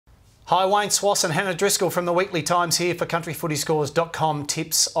Hi, Wayne Schwass and Hannah Driscoll from the Weekly Times here for countryfootyscores.com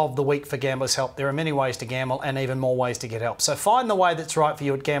tips of the week for Gamblers Help. There are many ways to gamble and even more ways to get help. So find the way that's right for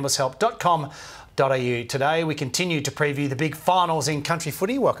you at gamblershelp.com.au. Today we continue to preview the big finals in country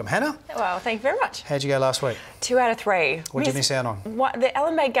footy. Welcome, Hannah. Well, thank you very much. How'd you go last week? 2 out of 3. What did you miss out on? The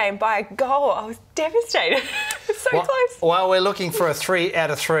Ellen Bay game by a goal. I was devastated. Close. Well, we're looking for a 3 out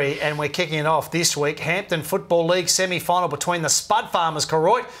of 3 and we're kicking it off this week. Hampton Football League semi-final between the Spud Farmers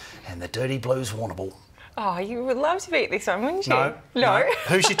Koroit and the Dirty Blues Warrnambool. Oh, you would love to beat this one, wouldn't you? No.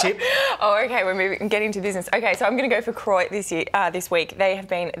 Who's your tip? Oh, okay, we're getting to business. Okay, so I'm going to go for Koroit this week. They have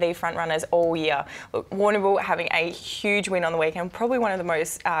been the front runners all year. Look, Warrnambool having a huge win on the weekend, probably one of the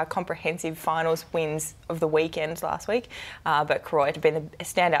most comprehensive finals wins of the weekend last week. But Koroit have been the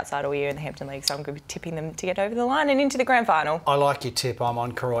standout side all year in the Hampton League, so I'm going to be tipping them to get over the line and into the grand final. I like your tip. I'm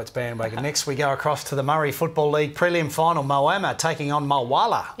on Koroit's bandwagon. Next, we go across to the Murray Football League prelim final. Moama taking on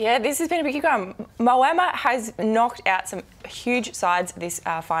Mulwala. Yeah, this has been a big one. Moama has knocked out some huge sides this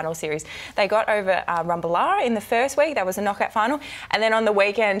final series. They got over Rumballara in the first week. That was a knockout final, and then on the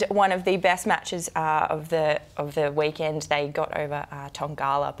weekend, one of the best matches of the weekend, they got over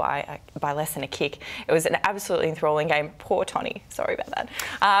Tongala by less than a kick. It was an absolutely enthralling game. Poor Tony, sorry about that.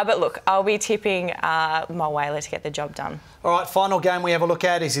 But look, I'll be tipping Mulwala to get the job done. All right, final game we have a look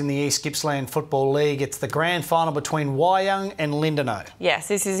at is in the East Gippsland Football League. It's the grand final between Wyong and Lindenow. Yes,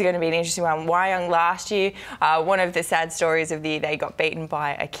 this is going to be an interesting one. Wyong last year, one of the sad stories of the year, they got beaten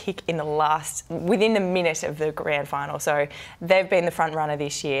by a kick in within the minute of the grand final. So they've been the front runner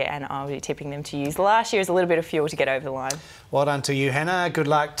this year, and I'll be tipping them to use last year as a little bit of fuel to get over the line. Well done to you, Hannah. Good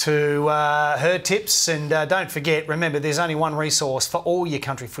luck to her tips. And don't forget, remember, there's only one resource for all your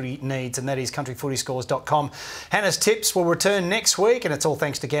country footy needs, and that is countryfootyscores.com. Hannah's tips will return next week, and it's all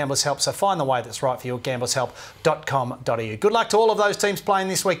thanks to Gamblers Help. So find the way that's right for you at gamblershelp.com.au. Good luck to all of those teams playing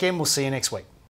this weekend. We'll see you next week.